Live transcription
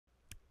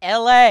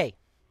LA.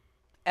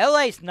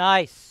 LA's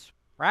nice,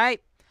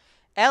 right?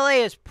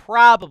 LA is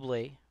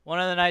probably one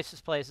of the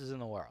nicest places in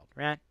the world,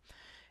 right?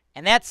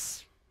 And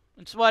that's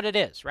what it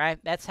is, right?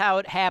 That's how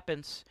it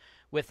happens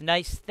with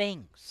nice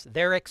things.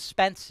 They're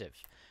expensive.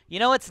 You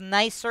know what's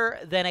nicer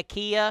than a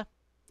Kia?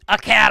 A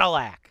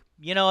Cadillac.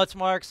 You know what's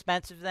more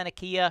expensive than a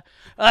Kia?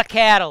 A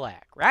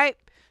Cadillac, right?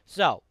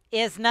 So,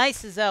 as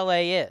nice as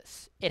LA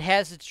is, it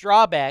has its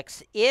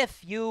drawbacks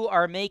if you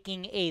are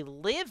making a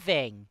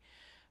living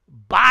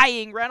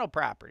buying rental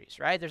properties,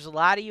 right? There's a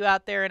lot of you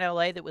out there in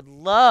LA that would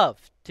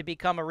love to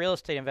become a real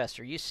estate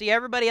investor. You see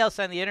everybody else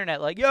on the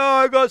internet like, yo,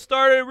 I got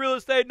started in real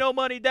estate, no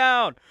money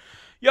down.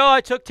 Yo,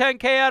 I took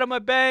 $10K out of my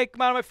bank,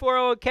 out of my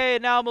 401K,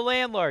 and now I'm a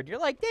landlord. You're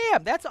like,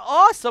 damn, that's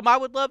awesome. I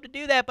would love to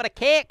do that, but I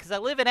can't because I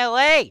live in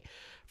LA.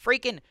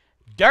 Freaking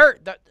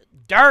dirt. The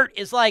dirt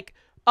is like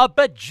a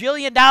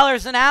bajillion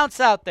dollars an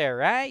ounce out there,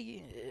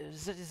 right?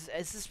 Is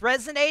this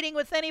resonating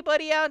with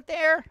anybody out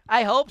there?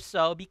 I hope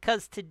so,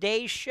 because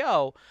today's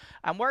show,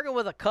 I'm working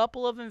with a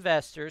couple of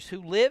investors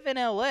who live in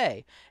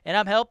LA, and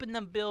I'm helping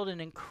them build an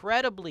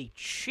incredibly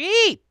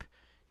cheap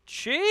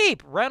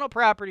rental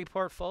property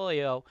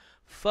portfolio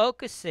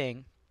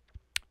focusing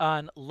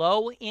on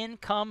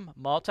low-income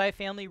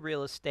multifamily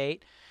real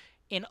estate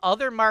in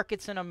other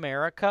markets in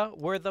America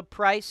where the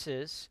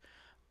prices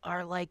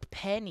are like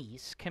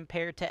pennies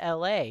compared to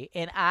LA.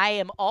 And I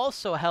am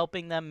also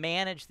helping them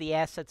manage the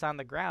assets on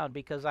the ground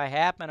because I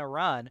happen to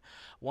run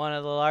one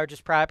of the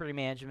largest property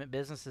management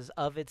businesses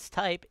of its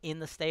type in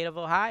the state of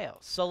Ohio.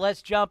 So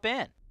let's jump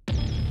in.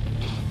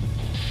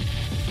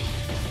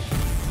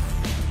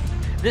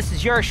 This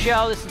is your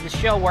show. This is the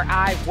show where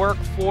I work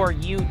for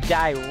you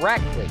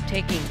directly,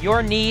 taking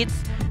your needs.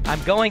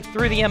 I'm going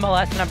through the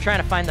MLS and I'm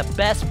trying to find the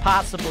best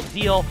possible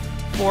deal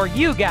for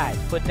you guys.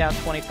 Put down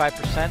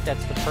 25%.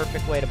 That's the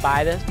perfect way to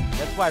buy this.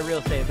 That's why real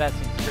estate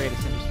investing is the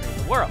greatest industry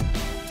in the world.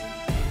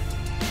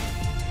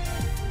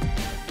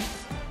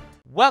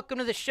 Welcome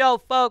to the show,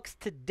 folks.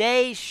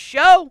 Today's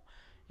show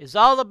is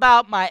all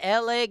about my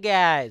LA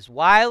guys.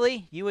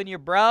 Wiley, you and your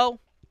bro,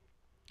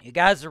 you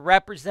guys are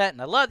representing.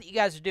 I love that you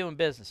guys are doing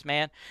business,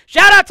 man.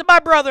 Shout out to my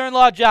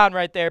brother-in-law, John,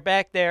 right there,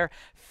 back there,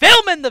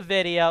 filming the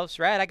videos,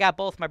 right? I got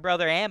both my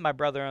brother and my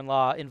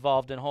brother-in-law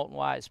involved in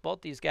HoltonWise.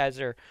 Both these guys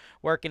are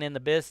working in the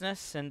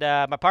business. And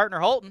my partner,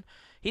 Holton,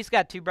 he's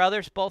got two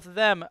brothers. Both of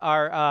them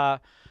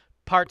are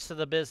parts of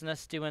the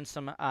business doing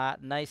some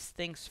nice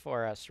things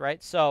for us,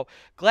 right? So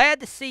glad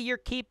to see you're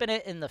keeping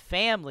it in the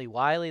family,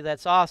 Wiley.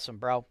 That's awesome,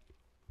 bro.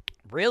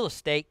 Real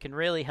estate can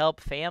really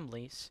help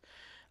families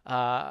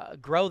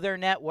grow their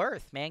net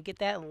worth, man. Get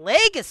that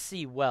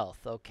legacy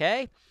wealth,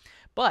 okay?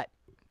 But,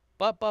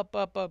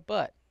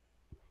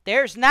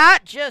 there's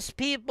not just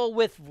people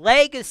with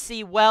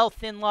legacy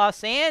wealth in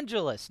Los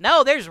Angeles.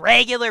 No, there's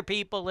regular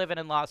people living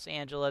in Los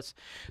Angeles.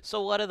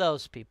 So what do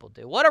those people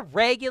do? What do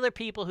regular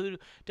people who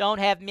don't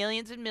have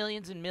millions and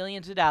millions and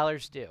millions of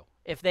dollars do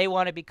if they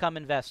want to become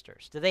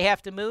investors? Do they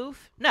have to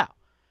move? No.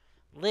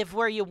 Live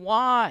where you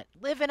want.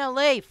 Live in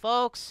LA,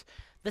 folks.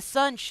 The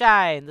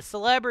sunshine, the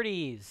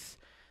celebrities,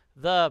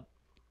 the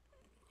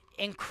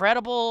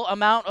incredible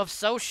amount of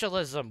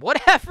socialism.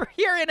 Whatever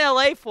you're in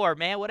LA for,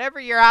 man, whatever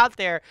you're out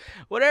there,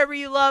 whatever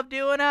you love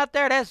doing out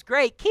there, that's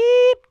great.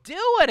 Keep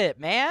doing it,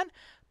 man.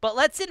 But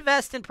let's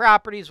invest in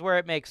properties where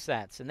it makes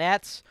sense. And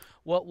that's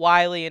what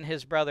Wiley and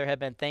his brother have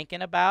been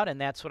thinking about,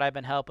 and that's what I've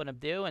been helping them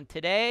do. And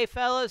today,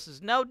 fellas,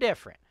 is no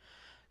different.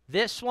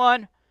 This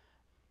one,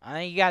 I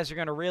think you guys are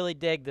going to really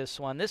dig this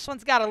one. This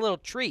one's got a little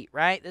treat,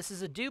 right? This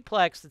is a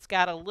duplex that's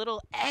got a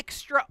little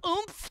extra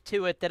oomph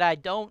to it that I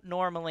don't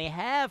normally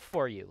have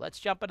for you. Let's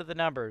jump into the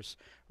numbers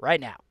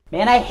right now.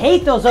 Man, I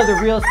hate those other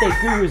real estate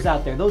gurus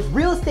out there. Those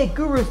real estate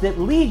gurus that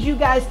lead you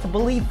guys to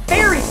believe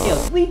fairy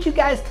tales, lead you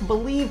guys to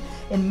believe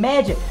in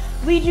magic,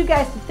 lead you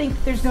guys to think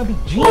that there's going to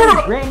be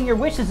genies granting your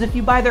wishes if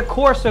you buy their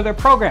course or their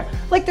program.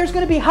 Like there's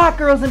going to be hot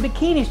girls in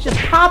bikinis just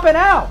popping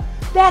out.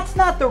 That's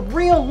not the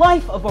real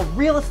life of a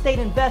real estate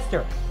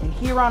investor. And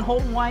here on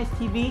HoltonWise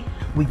TV,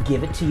 we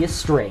give it to you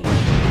straight.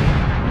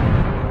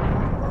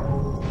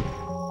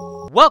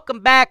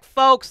 Welcome back,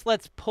 folks.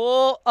 Let's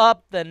pull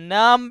up the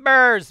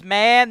numbers,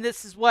 man.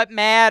 This is what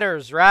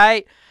matters,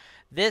 right?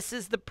 This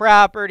is the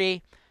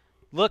property.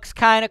 Looks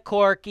kind of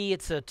quirky.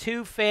 It's a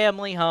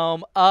two-family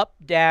home, up,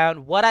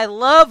 down. What I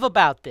love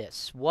about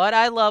this, and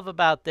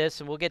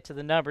we'll get to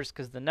the numbers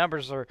because the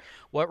numbers are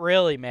what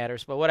really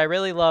matters, but what I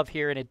really love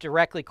here, and it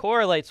directly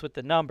correlates with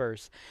the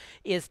numbers,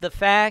 is the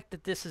fact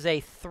that this is a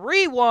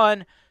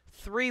 3-1,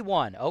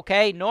 3-1,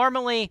 okay?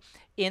 Normally,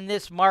 in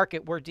this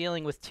market, we're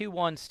dealing with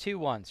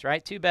 2-1s,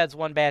 right? 2 beds,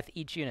 1 bath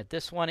each unit.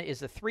 This one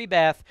is a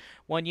 3-bath,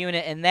 1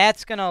 unit, and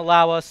that's going to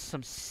allow us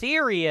some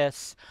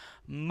serious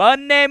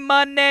money,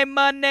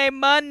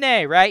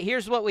 right?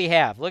 Here's what we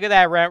have. Look at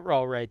that rent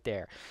roll right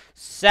there.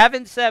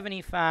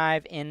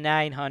 $775 and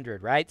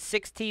 $900, right?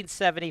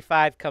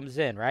 $1,675 comes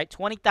in, right?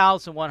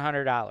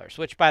 $20,100,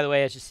 which, by the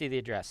way, as you see the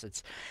address,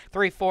 it's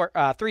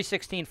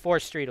 316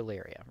 4th Street,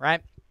 Elyria,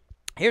 right?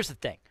 Here's the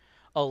thing.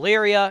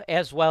 Elyria,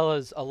 as well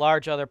as a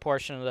large other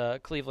portion of the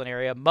Cleveland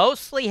area,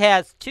 mostly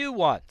has 2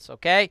 ones,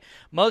 okay?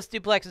 Most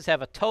duplexes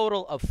have a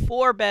total of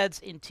 4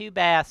 beds and 2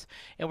 baths,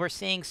 and we're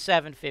seeing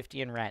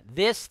 $750 in rent.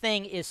 This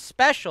thing is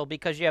special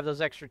because you have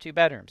those extra 2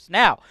 bedrooms.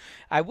 Now,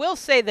 I will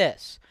say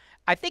this.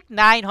 I think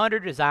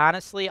 900 is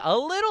honestly a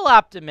little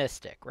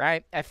optimistic,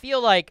 right? I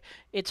feel like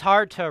it's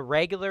hard to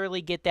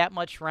regularly get that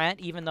much rent,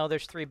 even though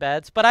there's 3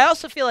 beds. But I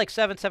also feel like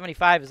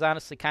 775 is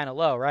honestly kind of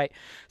low, right?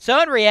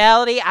 So in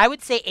reality, I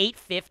would say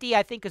 850,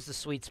 I think, is the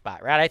sweet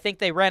spot, right? I think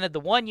they rented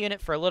the one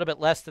unit for a little bit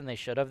less than they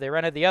should have. They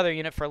rented the other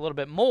unit for a little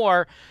bit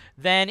more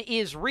than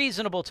is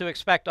reasonable to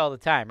expect all the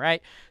time,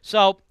 right?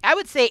 So I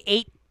would say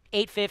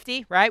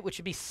 850, right, which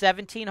would be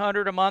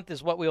 $1,700 a month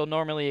is what we'll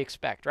normally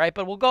expect, right?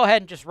 But we'll go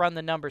ahead and just run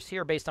the numbers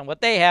here based on what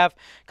they have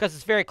because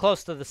it's very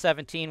close to the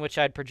 17, which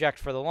I'd project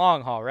for the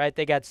long haul, right?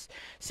 They got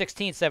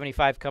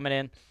 1675 coming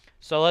in,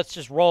 so let's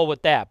just roll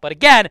with that. But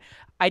again,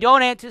 I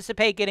don't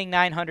anticipate getting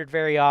 900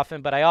 very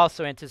often, but I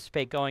also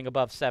anticipate going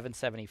above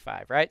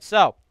 775, right?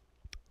 So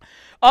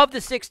of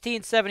the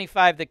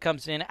 1675 that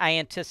comes in, I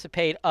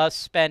anticipate us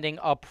spending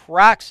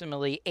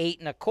approximately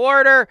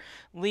 8.25,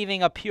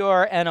 leaving a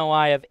pure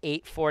NOI of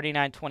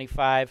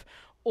 849.25,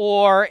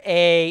 or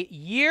a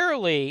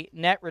yearly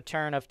net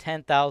return of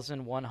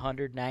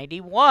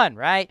 10,191,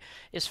 right?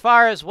 As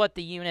far as what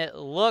the unit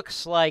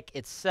looks like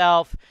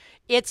itself,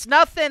 it's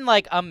nothing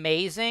like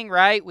amazing,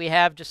 right? We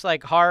have just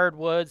like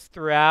hardwoods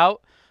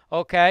throughout,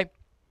 okay?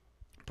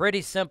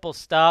 Pretty simple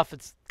stuff.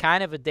 It's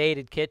kind of a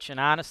dated kitchen.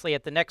 Honestly,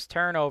 at the next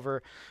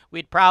turnover,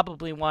 we'd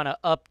probably want to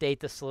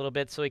update this a little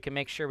bit so we can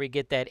make sure we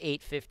get that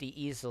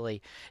 850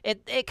 easily.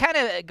 It kind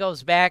of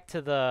goes back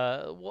to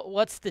the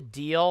what's the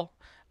deal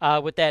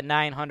with that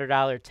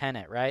 $900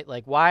 tenant, right?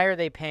 Like, why are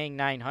they paying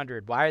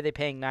 $900? Why are they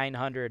paying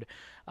 $900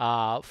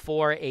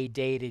 for a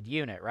dated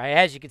unit, right?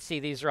 As you can see,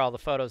 these are all the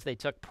photos they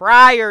took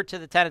prior to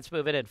the tenants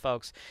moving in,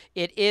 folks.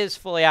 It is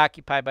fully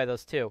occupied by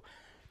those two.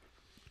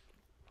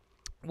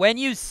 When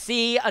you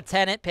see a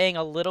tenant paying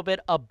a little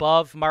bit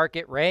above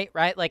market rate,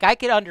 right? Like, I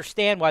could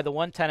understand why the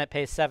one tenant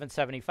pays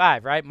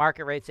 $775, right?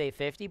 Market rate's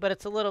 $850, but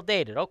it's a little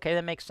dated. Okay,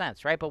 that makes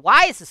sense, right? But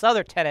why is this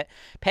other tenant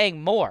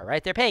paying more,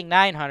 right? They're paying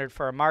 $900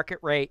 for a market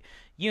rate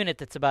unit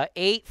that's about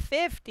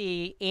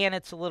 $850, and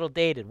it's a little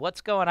dated.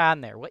 What's going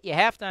on there? What you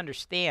have to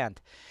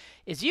understand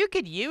is you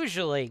could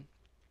usually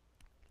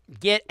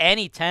get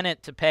any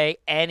tenant to pay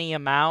any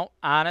amount,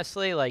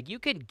 honestly. Like, you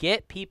could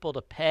get people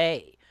to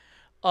pay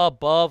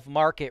above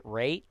market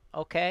rate,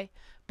 okay?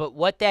 But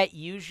what that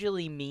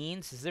usually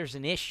means is there's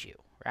an issue,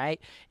 right?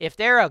 If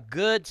they're a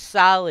good,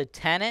 solid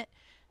tenant,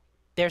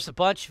 there's a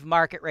bunch of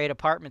market rate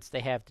apartments they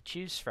have to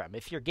choose from.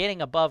 If you're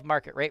getting above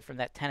market rate from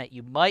that tenant,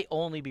 you might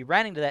only be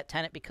renting to that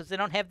tenant because they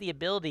don't have the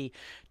ability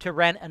to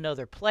rent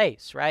another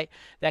place, right?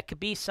 That could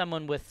be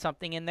someone with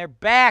something in their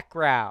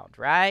background,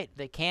 right?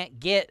 They can't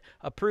get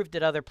approved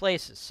at other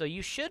places. So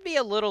you should be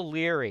a little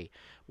leery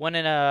when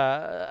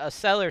a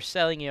seller's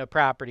selling you a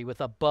property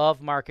with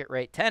above market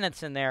rate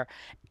tenants in there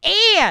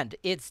and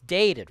it's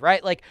dated,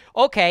 right? Like,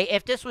 okay,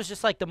 if this was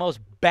just like the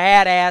most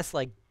badass,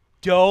 like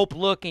dope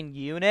looking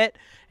unit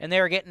and they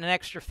were getting an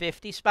extra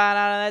 50 spot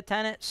out of that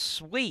tenant,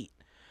 sweet.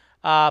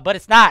 But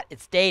it's not.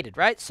 It's dated,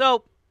 right?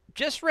 So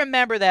just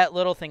remember that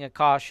little thing of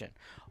caution.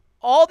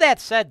 All that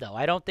said, though,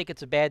 I don't think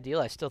it's a bad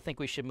deal. I still think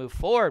we should move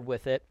forward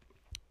with it.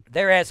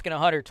 They're asking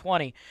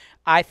 120.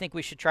 I think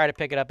we should try to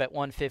pick it up at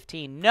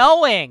 115,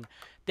 knowing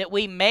that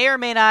we may or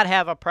may not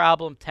have a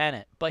problem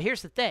tenant. But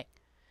here's the thing.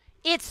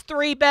 It's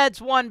 3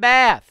 beds, 1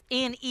 bath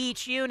in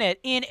each unit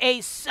in a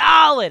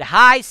solid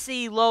high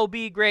C, low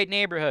B grade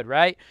neighborhood,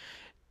 right?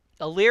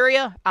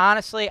 Elyria,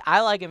 honestly,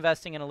 I like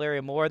investing in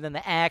Elyria more than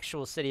the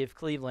actual city of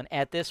Cleveland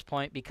at this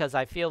point because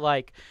I feel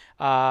like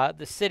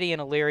the city in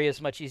Elyria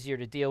is much easier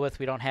to deal with.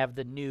 We don't have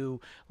the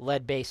new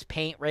lead-based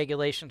paint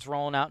regulations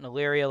rolling out in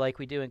Elyria like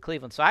we do in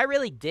Cleveland. So I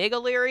really dig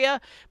Elyria,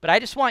 but I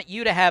just want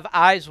you to have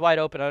eyes wide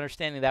open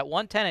understanding that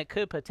one tenant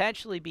could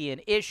potentially be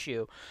an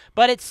issue.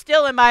 But it's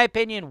still, in my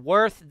opinion,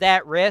 worth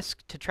that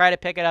risk to try to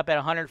pick it up at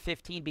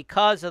 115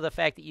 because of the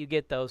fact that you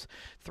get those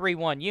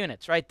 3-1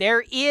 units, right?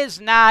 There is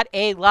not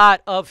a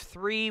lot of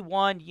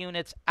 3-1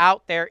 units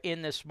out there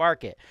in this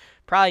market.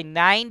 Probably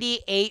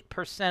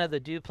 98% of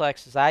the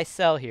duplexes I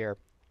sell here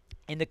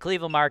in the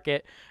Cleveland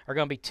market are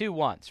going to be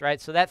 2-1s,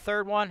 right? So that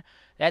third one,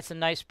 that's a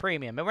nice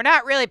premium. And we're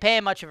not really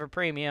paying much of a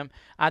premium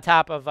on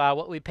top of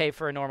what we pay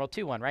for a normal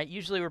 2-1, right?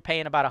 Usually we're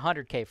paying about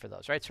 $100K for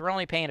those, right? So we're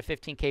only paying a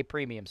 $15K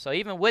premium. So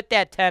even with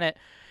that tenant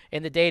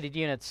in the dated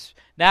units,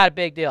 not a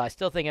big deal. I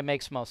still think it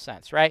makes most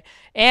sense, right?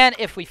 And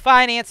if we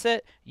finance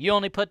it, you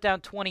only put down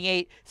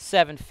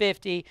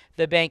 $28,750.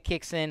 The bank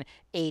kicks in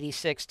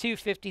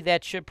 $86,250.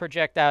 That should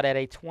project out at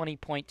a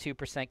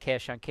 20.2%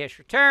 cash-on-cash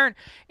return.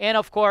 And,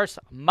 of course,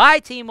 my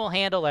team will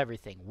handle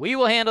everything. We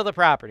will handle the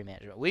property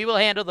management. We will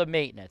handle the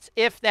maintenance.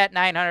 If that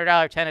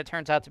 $900 tenant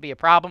turns out to be a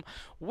problem,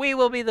 we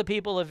will be the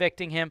people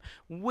evicting him.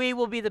 We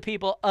will be the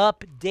people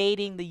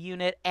updating the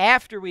unit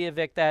after we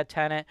evict that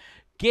tenant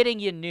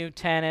getting you new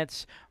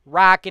tenants,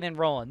 rocking and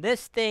rolling.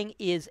 This thing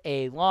is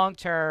a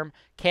long-term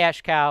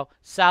cash cow,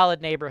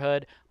 solid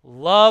neighborhood.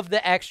 Love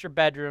the extra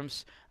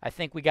bedrooms. I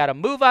think we got to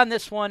move on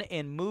this one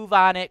and move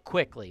on it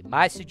quickly.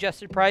 My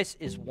suggested price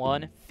is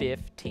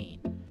 $115,000.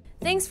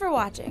 Thanks for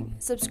watching.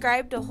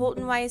 Subscribe to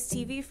HoltonWise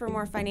TV for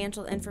more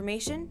financial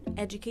information,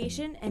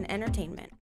 education, and entertainment.